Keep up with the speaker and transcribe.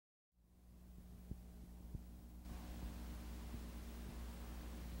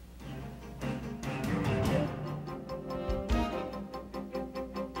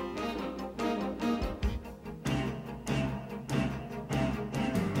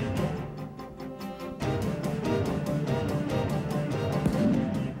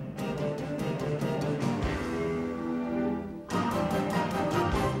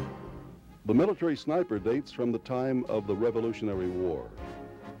The military sniper dates from the time of the Revolutionary War.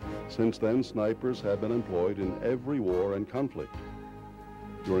 Since then, snipers have been employed in every war and conflict.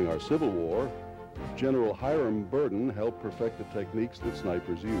 During our Civil War, General Hiram Burden helped perfect the techniques that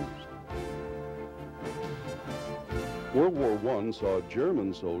snipers used. World War I saw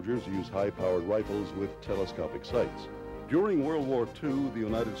German soldiers use high-powered rifles with telescopic sights. During World War II, the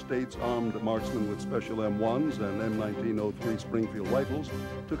United States armed marksmen with special M1s and M1903 Springfield rifles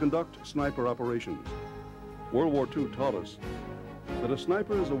to conduct sniper operations. World War II taught us that a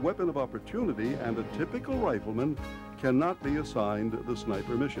sniper is a weapon of opportunity, and a typical rifleman cannot be assigned the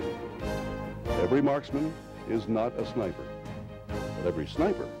sniper mission. Every marksman is not a sniper, but every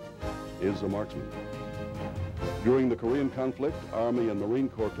sniper is a marksman. During the Korean conflict, Army and Marine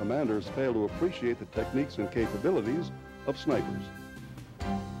Corps commanders failed to appreciate the techniques and capabilities of snipers.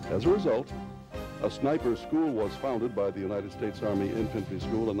 As a result, a sniper school was founded by the United States Army Infantry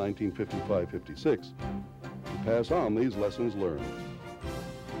School in 1955-56 to pass on these lessons learned.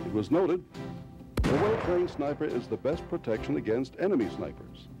 It was noted, a well-trained sniper is the best protection against enemy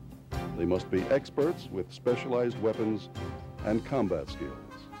snipers. They must be experts with specialized weapons and combat skills.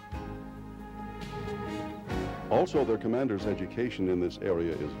 Also, their commander's education in this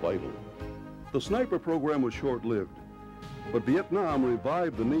area is vital. The sniper program was short-lived, but Vietnam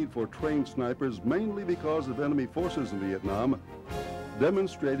revived the need for trained snipers mainly because of enemy forces in Vietnam,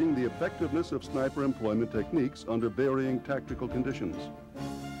 demonstrating the effectiveness of sniper employment techniques under varying tactical conditions.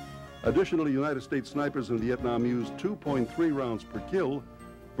 Additionally, United States snipers in Vietnam used 2.3 rounds per kill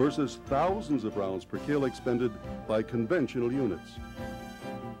versus thousands of rounds per kill expended by conventional units.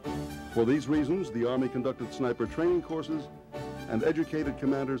 For these reasons, the Army conducted sniper training courses and educated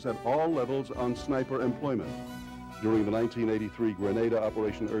commanders at all levels on sniper employment. During the 1983 Grenada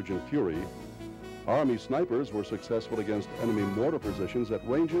Operation Urgent Fury, Army snipers were successful against enemy mortar positions at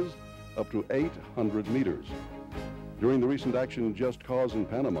ranges up to 800 meters. During the recent action Just Cause in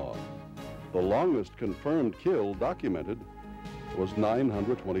Panama, the longest confirmed kill documented was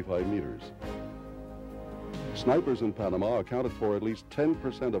 925 meters. Snipers in Panama accounted for at least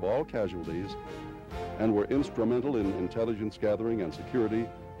 10% of all casualties and were instrumental in intelligence gathering and security,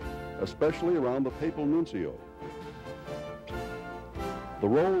 especially around the Papal Nuncio. The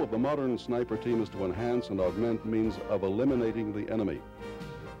role of the modern sniper team is to enhance and augment means of eliminating the enemy.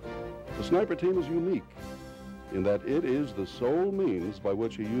 The sniper team is unique in that it is the sole means by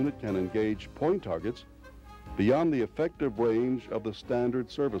which a unit can engage point targets beyond the effective range of the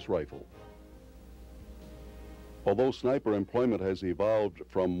standard service rifle. Although sniper employment has evolved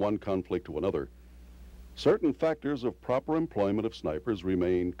from one conflict to another, certain factors of proper employment of snipers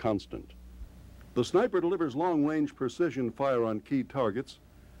remain constant. The sniper delivers long-range precision fire on key targets,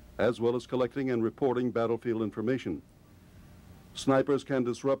 as well as collecting and reporting battlefield information. Snipers can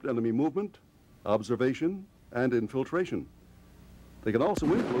disrupt enemy movement, observation, and infiltration. They can also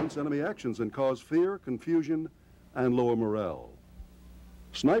influence enemy actions and cause fear, confusion, and lower morale.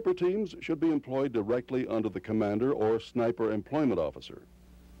 Sniper teams should be employed directly under the commander or sniper employment officer.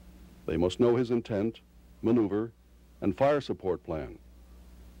 They must know his intent, maneuver, and fire support plan.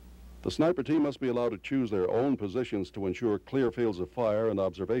 The sniper team must be allowed to choose their own positions to ensure clear fields of fire and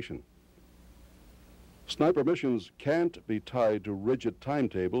observation. Sniper missions can't be tied to rigid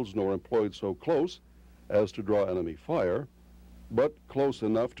timetables nor employed so close as to draw enemy fire, but close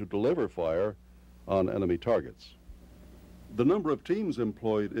enough to deliver fire on enemy targets. The number of teams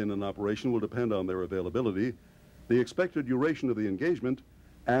employed in an operation will depend on their availability, the expected duration of the engagement,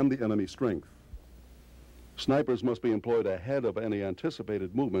 and the enemy strength. Snipers must be employed ahead of any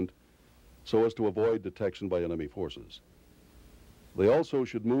anticipated movement so as to avoid detection by enemy forces. They also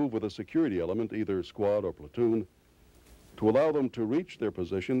should move with a security element, either squad or platoon, to allow them to reach their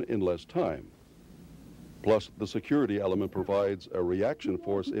position in less time. Plus, the security element provides a reaction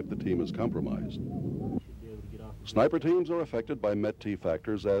force if the team is compromised. Sniper teams are affected by MET-T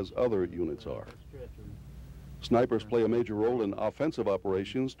factors as other units are. Snipers play a major role in offensive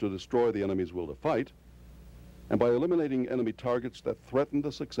operations to destroy the enemy's will to fight, and by eliminating enemy targets that threaten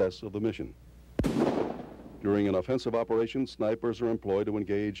the success of the mission. During an offensive operation, snipers are employed to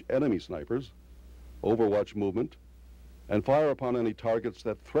engage enemy snipers, overwatch movement, and fire upon any targets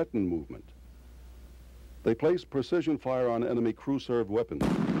that threaten movement. They place precision fire on enemy crew-served weapons,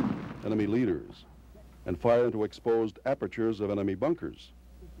 enemy leaders, and fire into exposed apertures of enemy bunkers.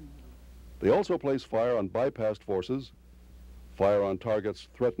 They also place fire on bypassed forces, fire on targets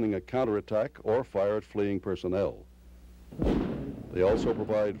threatening a counterattack, or fire at fleeing personnel. They also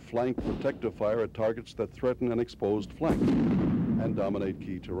provide flank protective fire at targets that threaten an exposed flank and dominate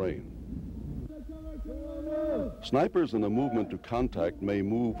key terrain. Snipers in a movement to contact may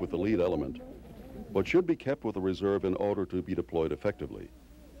move with the lead element, but should be kept with a reserve in order to be deployed effectively.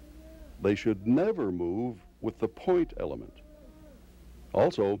 They should never move with the point element.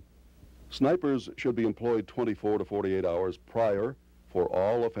 Also, snipers should be employed 24 to 48 hours prior for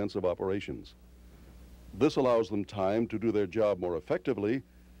all offensive operations. This allows them time to do their job more effectively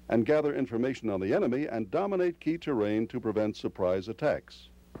and gather information on the enemy and dominate key terrain to prevent surprise attacks.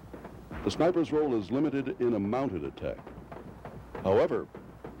 The sniper's role is limited in a mounted attack. However,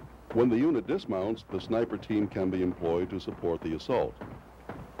 when the unit dismounts, the sniper team can be employed to support the assault.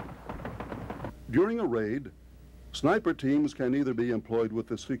 During a raid, sniper teams can either be employed with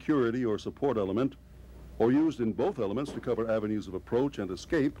the security or support element or used in both elements to cover avenues of approach and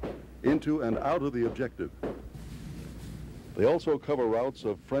escape into and out of the objective. They also cover routes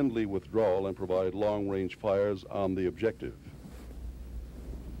of friendly withdrawal and provide long-range fires on the objective.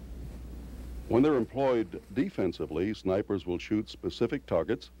 When they're employed defensively, snipers will shoot specific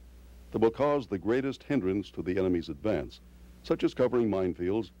targets that will cause the greatest hindrance to the enemy's advance, such as covering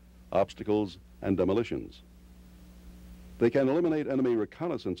minefields, obstacles, and demolitions. They can eliminate enemy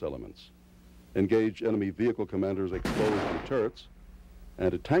reconnaissance elements, engage enemy vehicle commanders exposed to turrets,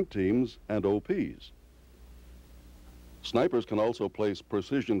 anti-tank teams, and OPs. Snipers can also place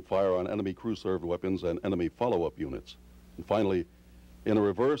precision fire on enemy crew-served weapons and enemy follow-up units. And finally, in a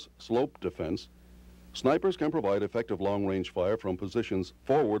reverse slope defense, snipers can provide effective long-range fire from positions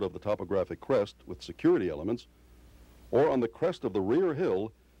forward of the topographic crest with security elements or on the crest of the rear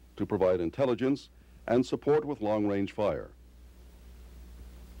hill to provide intelligence and support with long-range fire.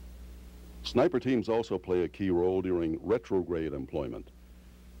 Sniper teams also play a key role during retrograde employment.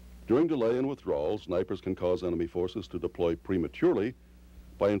 During delay and withdrawal, snipers can cause enemy forces to deploy prematurely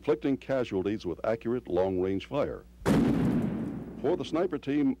by inflicting casualties with accurate long-range fire. For the sniper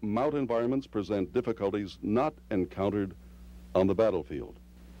team, mounted environments present difficulties not encountered on the battlefield.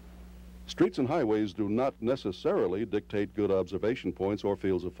 Streets and highways do not necessarily dictate good observation points or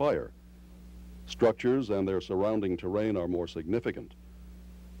fields of fire. Structures and their surrounding terrain are more significant.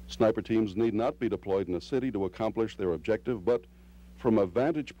 Sniper teams need not be deployed in a city to accomplish their objective, but from a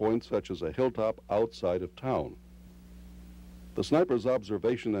vantage point such as a hilltop outside of town. The sniper's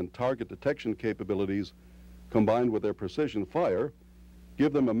observation and target detection capabilities, combined with their precision fire,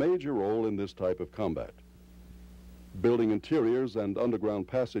 give them a major role in this type of combat. Building interiors and underground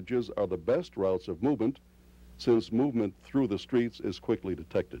passages are the best routes of movement, since movement through the streets is quickly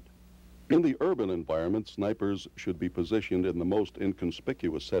detected. In the urban environment, snipers should be positioned in the most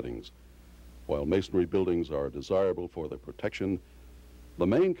inconspicuous settings. While masonry buildings are desirable for their protection, the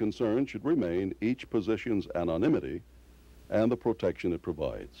main concern should remain each position's anonymity and the protection it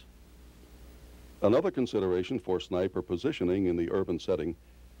provides. Another consideration for sniper positioning in the urban setting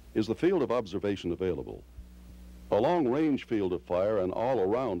is the field of observation available. A long-range field of fire and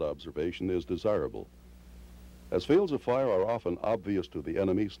all-around observation is desirable. As fields of fire are often obvious to the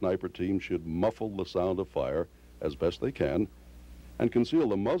enemy, sniper teams should muffle the sound of fire as best they can and conceal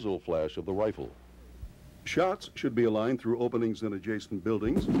the muzzle flash of the rifle. Shots should be aligned through openings in adjacent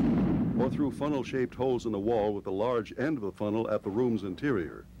buildings or through funnel-shaped holes in the wall with the large end of the funnel at the room's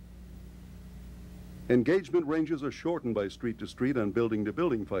interior. Engagement ranges are shortened by street-to-street and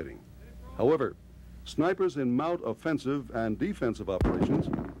building-to-building fighting. However, snipers in mount offensive and defensive operations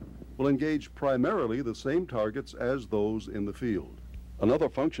will engage primarily the same targets as those in the field. Another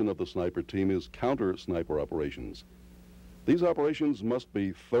function of the sniper team is counter-sniper operations. These operations must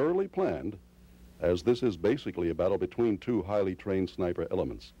be thoroughly planned, as this is basically a battle between two highly trained sniper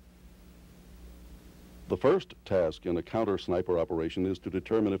elements. The first task in a counter-sniper operation is to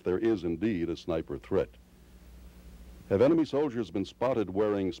determine if there is indeed a sniper threat. Have enemy soldiers been spotted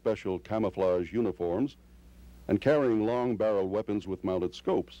wearing special camouflage uniforms and carrying long-barreled weapons with mounted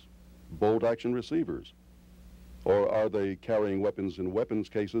scopes, bolt-action receivers? Or are they carrying weapons in weapons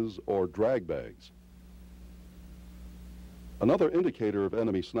cases or drag bags? Another indicator of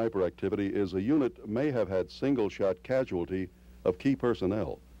enemy sniper activity is a unit may have had single-shot casualty of key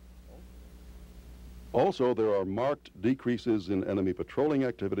personnel. Also, there are marked decreases in enemy patrolling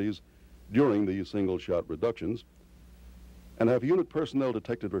activities during these single-shot reductions, and have unit personnel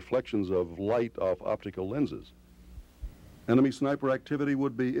detected reflections of light off optical lenses. Enemy sniper activity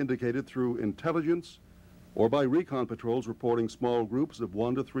would be indicated through intelligence or by recon patrols reporting small groups of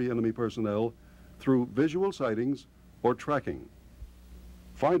 1 to 3 enemy personnel through visual sightings or tracking.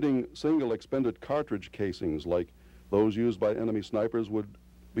 Finding single expended cartridge casings like those used by enemy snipers would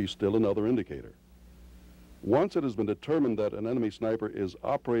be still another indicator. Once it has been determined that an enemy sniper is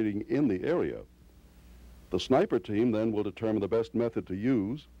operating in the area, the sniper team then will determine the best method to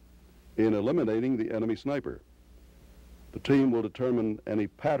use in eliminating the enemy sniper. The team will determine any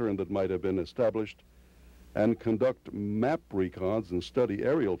pattern that might have been established and conduct map recons and study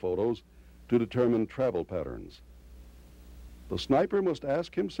aerial photos to determine travel patterns. The sniper must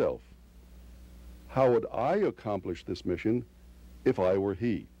ask himself, how would I accomplish this mission if I were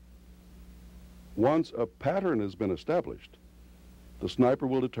he? Once a pattern has been established, the sniper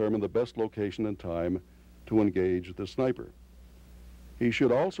will determine the best location and time to engage the sniper. He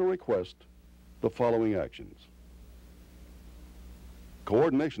should also request the following actions: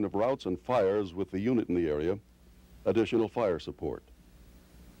 coordination of routes and fires with the unit in the area, additional fire support,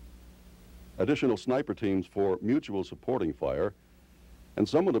 additional sniper teams for mutual supporting fire, and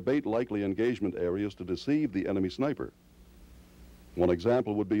someone to bait likely engagement areas to deceive the enemy sniper. One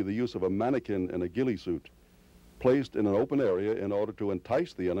example would be the use of a mannequin in a ghillie suit placed in an open area in order to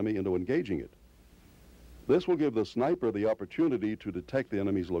entice the enemy into engaging it. This will give the sniper the opportunity to detect the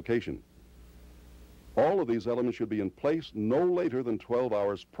enemy's location. All of these elements should be in place no later than 12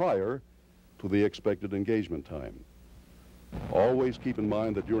 hours prior to the expected engagement time. Always keep in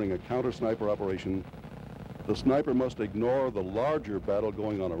mind that during a counter-sniper operation, the sniper must ignore the larger battle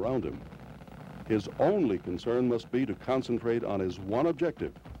going on around him. His only concern must be to concentrate on his one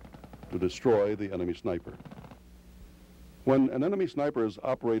objective, to destroy the enemy sniper. When an enemy sniper is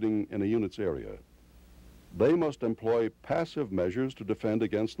operating in a unit's area, they must employ passive measures to defend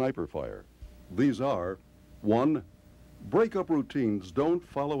against sniper fire. These are: 1. Breakup routines don't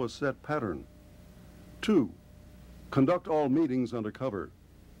follow a set pattern. 2. Conduct all meetings under cover.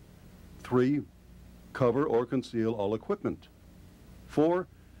 3. Cover or conceal all equipment. 4.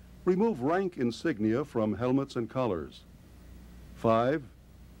 Remove rank insignia from helmets and collars. 5.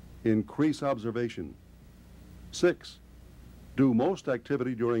 Increase observation. 6. Do most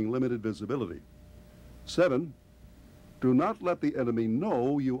activity during limited visibility. 7. Do not let the enemy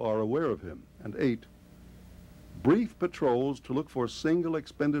know you are aware of him. And 8. Brief patrols to look for single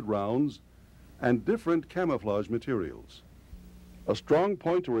expended rounds and different camouflage materials. A strong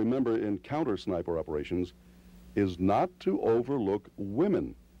point to remember in counter-sniper operations is not to overlook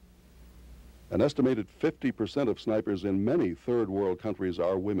women. An estimated 50% of snipers in many third world countries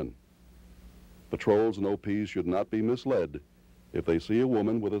are women. Patrols and OPs should not be misled if they see a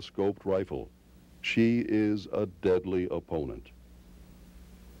woman with a scoped rifle. She is a deadly opponent.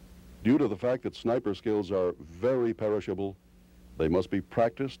 Due to the fact that sniper skills are very perishable, they must be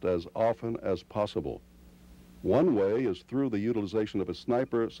practiced as often as possible. One way is through the utilization of a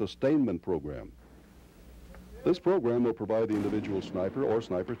sniper sustainment program. This program will provide the individual sniper or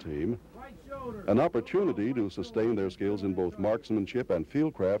sniper team an opportunity to sustain their skills in both marksmanship and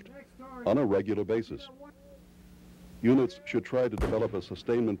fieldcraft on a regular basis. Units should try to develop a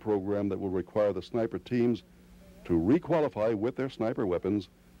sustainment program that will require the sniper teams to requalify with their sniper weapons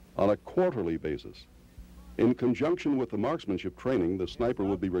on a quarterly basis. In conjunction with the marksmanship training, the sniper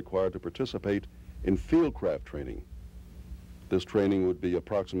would be required to participate in fieldcraft training. This training would be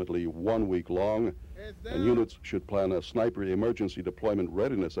approximately 1 week long, and units should plan a sniper emergency deployment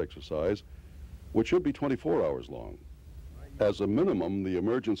readiness exercise, which should be 24 hours long. As a minimum, the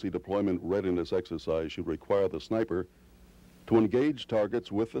emergency deployment readiness exercise should require the sniper to engage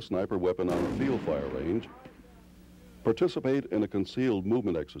targets with the sniper weapon on a field fire range, participate in a concealed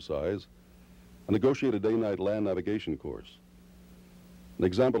movement exercise, and negotiate a day-night land navigation course. An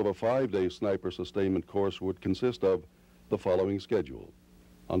example of a 5-day sniper sustainment course would consist of the following schedule.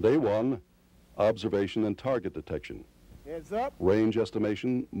 On day 1, observation and target detection. Heads up. Range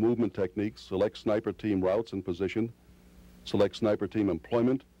estimation, movement techniques, select sniper team routes and position, select sniper team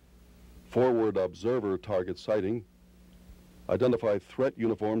employment, forward observer target sighting, identify threat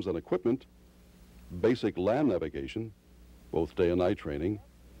uniforms and equipment, basic land navigation, both day and night training,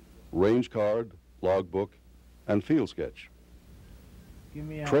 range card, logbook, and field sketch.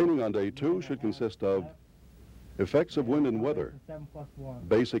 Training on day 2 should consist of effects of wind and weather,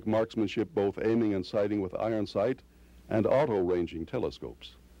 basic marksmanship, both aiming and sighting with iron sight and auto-ranging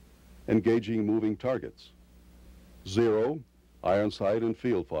telescopes, engaging moving targets, 0 iron sight and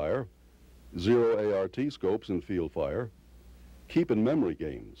field fire, 0 ART scopes in field fire, keep in memory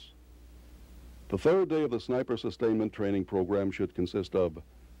games. The 3rd day of the sniper sustainment training program should consist of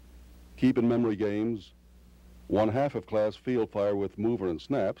keep in memory games, 1/2 of class field fire with mover and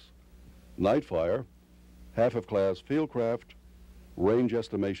snaps, night fire, 1/2 of class fieldcraft, range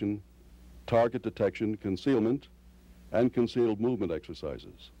estimation, target detection, concealment, and concealed movement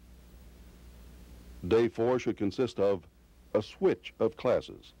exercises. Day 4 should consist of a switch of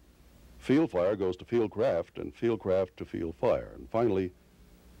classes. Field fire goes to fieldcraft and fieldcraft to field fire. And finally,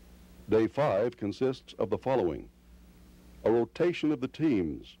 day 5 consists of the following: a rotation of the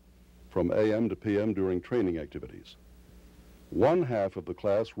teams from AM to PM during training activities, One half of the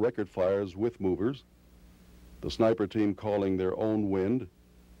class record fires with movers, the sniper team calling their own wind,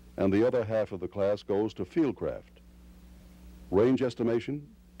 and the other half of the class goes to fieldcraft, range estimation,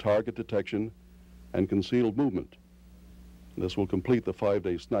 target detection, and concealed movement. This will complete the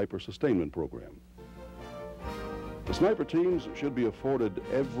 5-day sniper sustainment program. The sniper teams should be afforded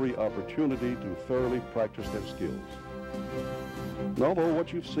every opportunity to thoroughly practice their skills. And although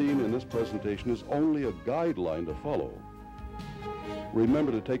what you've seen in this presentation is only a guideline to follow,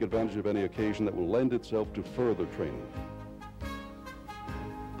 remember to take advantage of any occasion that will lend itself to further training.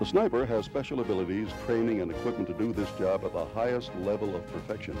 The sniper has special abilities, training, and equipment to do this job at the highest level of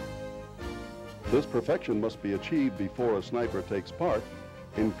perfection. This perfection must be achieved before a sniper takes part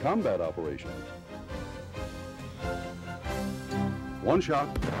in combat operations. One shot,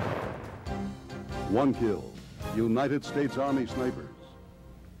 one kill. United States Army snipers.